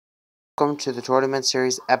Welcome to the Tortoment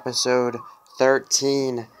Series episode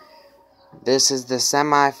 13. This is the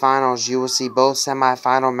semifinals. You will see both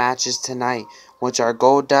semifinal matches tonight, which are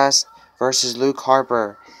Goldust versus Luke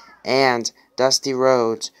Harper and Dusty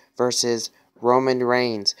Rhodes versus Roman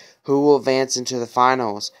Reigns, who will advance into the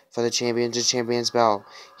finals for the Champions of Champions belt.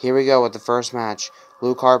 Here we go with the first match,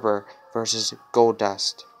 Luke Harper versus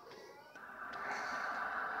Goldust.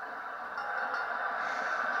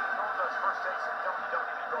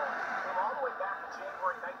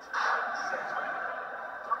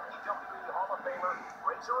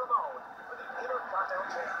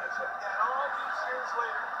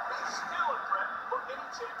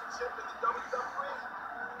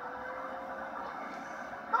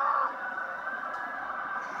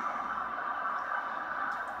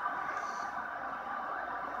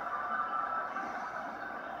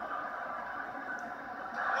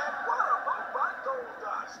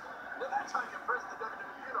 That's how you impress the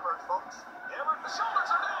WWE Universe, folks. The shoulders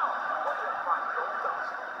are down. Look at that fight,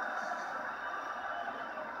 Goldust.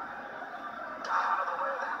 Got out of the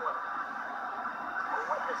way of that one. We're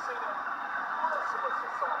witnessing a merciless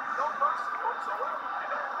assault. No mercy whatsoever. And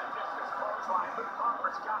I just this clothesline. Luke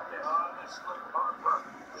Harper's got this. This Luke Harper.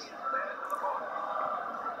 He is the man of the moment.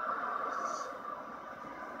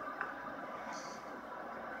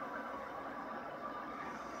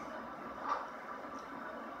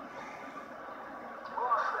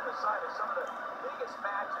 Side of some of the biggest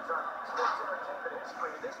matches on sports entertainment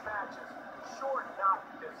history. This match is sure not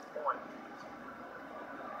disappointing.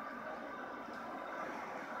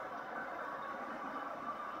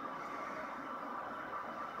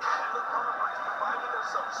 And Luke Harper is providing a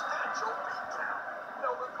substantial beatdown. You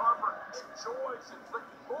know, Luke Harper enjoys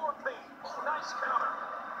inflicting more pain. Oh, nice counter.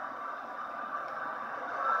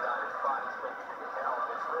 Got his body's looking at the hell of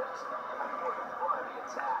his ribs. I'm going to front of the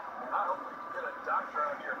attack. I hope we can get a doctor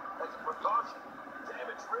out here as a precaution.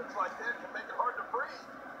 Damaged ribs like that can make it hard to breathe.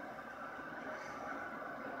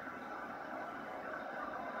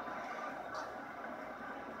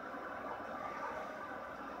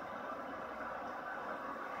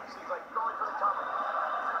 Seems like going for the cover.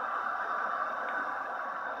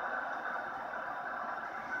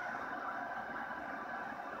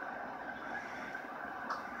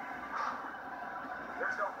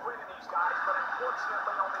 There's no quit in these guys, but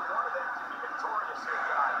unfortunately only one of them can be victorious here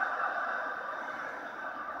tonight.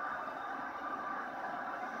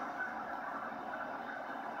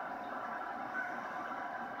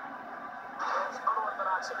 Those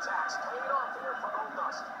unorthodox attacks paid off here for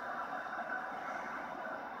Goldust.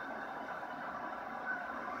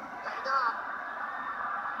 Hang on.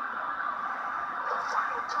 The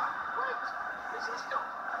final cut. Wait. Is he still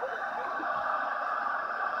holding?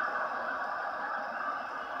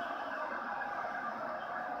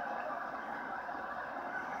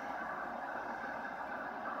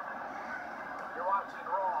 You're watching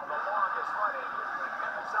Raw, the longest running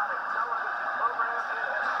episodic television program in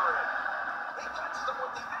history. He touched them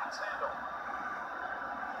with the axe handle.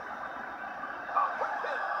 A quick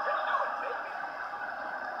pin. Can he do it, baby?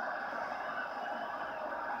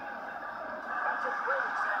 That's a great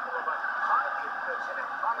example of a highly efficient and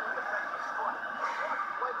highly effective strike. What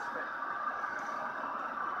placement.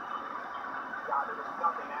 God, there was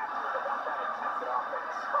nothing accurate about that attempted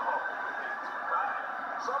offense. Oh, it's too bad.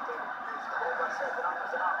 Something used to hold us said that I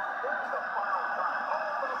was out. There's the final cut.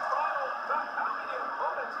 Oh, the final cut. How many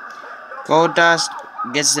opponents?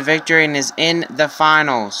 Goldust gets the victory and is in the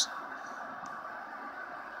finals.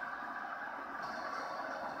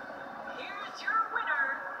 Here's your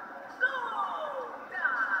winner, Goldust.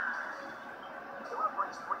 The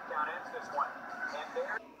referee's 3-count ends this one. And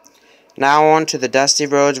there. Now on to the Dusty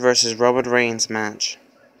Rhodes versus Roman Reigns match.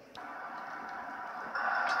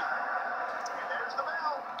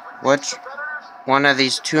 Which one of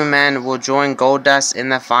these two men will join Goldust in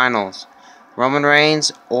the finals? Roman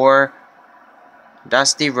Reigns or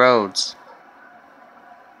Dusty Rhodes?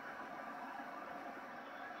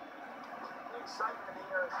 The excitement in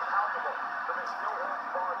the air is palpable for this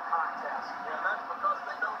no-holds-barred contest. And that's because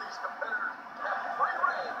they know these competitors have free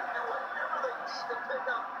reign to do whatever they need to pick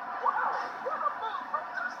up. Wow, what a move from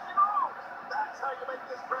Dusty Rhodes! That's how you make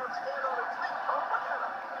this crowd stand on its feet. Oh, look at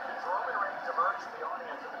him! As Roman Reigns emerged from the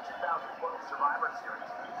audience of the 2012 Survivor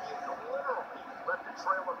Series, he is literally left a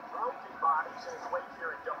trail of broken bodies in his wake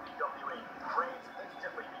here in WWE. Reigns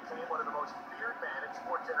instantly became one of the most feared men in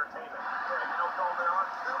sports entertainment. And you know, Cole, there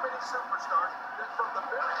aren't too many superstars that from the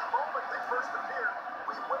very moment they first appeared,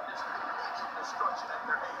 we witnessed immediate destruction at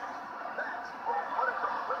their hands. That's what a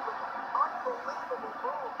completely unbelievable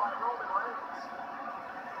move by Roman Reigns.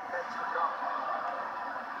 Next to come.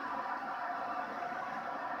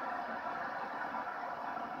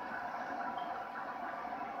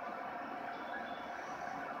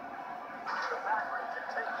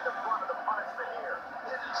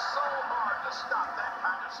 to stop that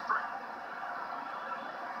kind of strength.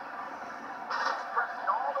 He's pressing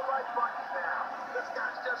all the right buttons now. This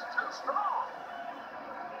guy's just too strong.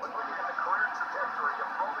 When looking at the career trajectory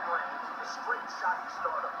of Roman Reigns, he's a straight shot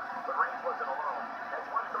stardom. But Reigns wasn't alone. As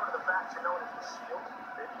one-third of the faction known as the Shield,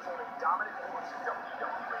 they became a dominant force in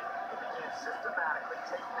WWE and began systematically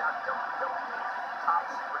taking out WWE's top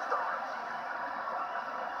superstars.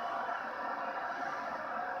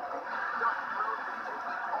 Dusty Rhodes is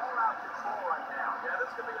taking all-out control right now. Yeah,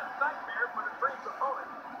 this could be a nightmare for the Dream's opponent.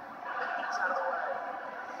 And he gets out of the way.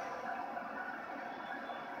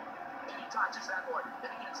 And he touches that one.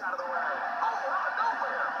 And he gets out of the way. Oh, out of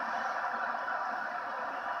nowhere!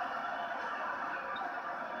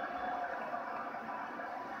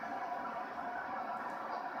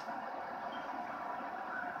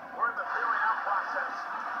 We're in the feeling out process.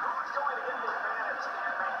 Who's going to get the advantage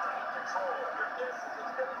and maintain control? Your guess is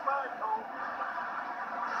as good as mine, Cole.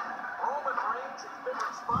 Roman Reigns has been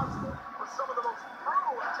responsible for some of the most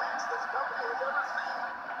brutal attacks this company has ever seen.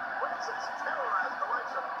 Reigns has terrorized the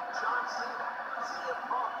likes of John Cena, CM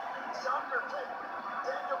Punk, The Undertaker,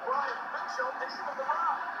 Daniel Bryan, Big Show, and even The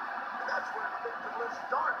Rock. And that's where the victim list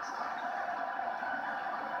starts.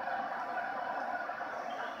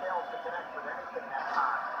 He failed to connect with anything that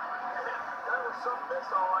time. That was some miss,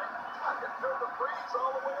 all right. I can feel the breeze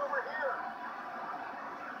all the way over here.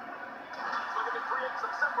 He's looking to create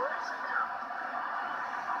some separation here.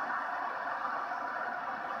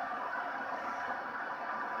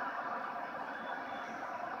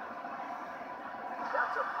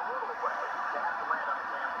 That's a brutal way to have to land on the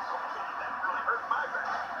canvas. Okay, that really hurt my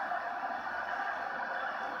back.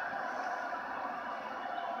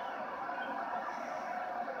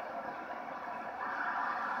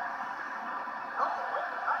 Oh, what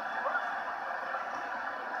a nice reversal.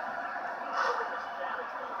 Look at this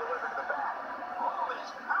damage being delivered to the back. All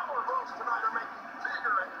these power moves tonight are making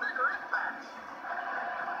bigger and bigger impacts.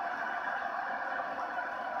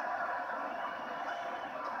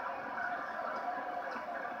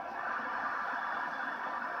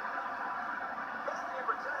 Listening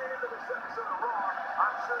for tuning into this episode of Raw,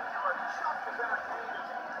 I'm sure you are just as entertained as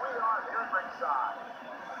we are here at ringside.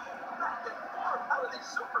 Back and forth, how do these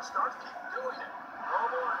superstars keep doing it? Oh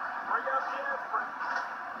boy, bring out the aspirin.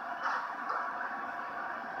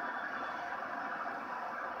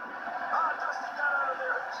 Dusty got out of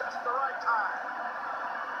there at just the right time.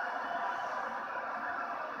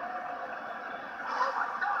 Oh my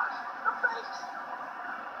gosh, the face!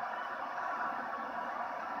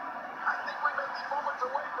 I think we may be moments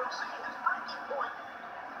away from seeing his breaking point.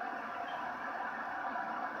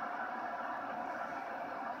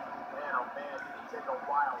 Man, oh man, did he take a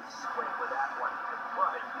wild swing with that one.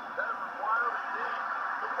 Right, that was wild indeed.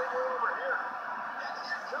 Good thing we're over here. And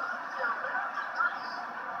here comes the American Dream.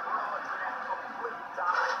 We're looking at complete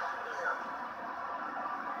domination here.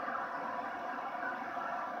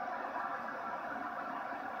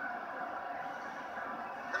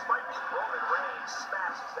 This might be Roman Reigns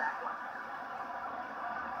smashes that one.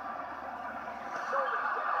 Shoulders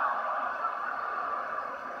down.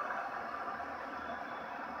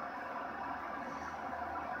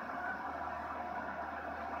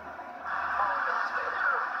 Oh, no, stay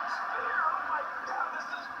here. Stay here. Oh my God, this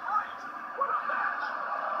is great. What a match.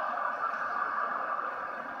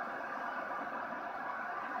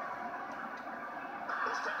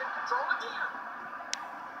 He's taking control again.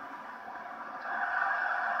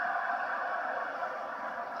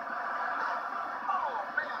 Oh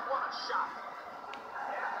man, what a shot.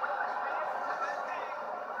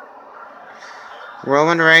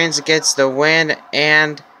 Roman Reigns gets the win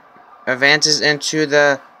and advances into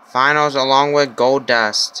the finals along with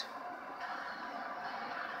Goldust.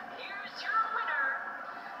 Here's your winner,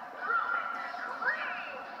 Roman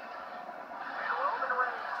Reigns. And Roman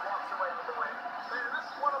Reigns walks away with the win. Man, this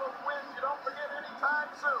is one of those wins you don't forget anytime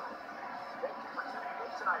soon. Thank you for tuning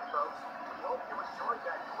in tonight, folks. We hope you enjoyed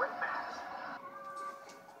that great match.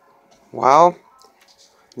 Well,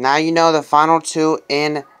 now you know the final two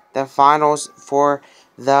in the finals for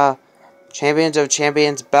the Champions of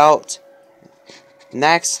Champions belt.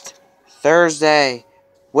 Next Thursday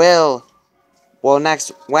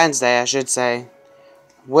next Wednesday, I should say,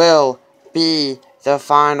 will be the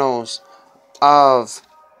finals of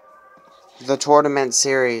the Tortoment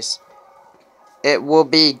series. It will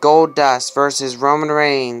be Goldust versus Roman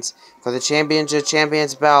Reigns for the Champions of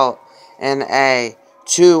Champions belt in a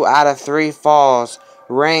 2 out of 3 falls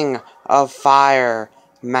Ring of Fire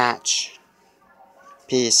match.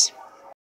 Peace.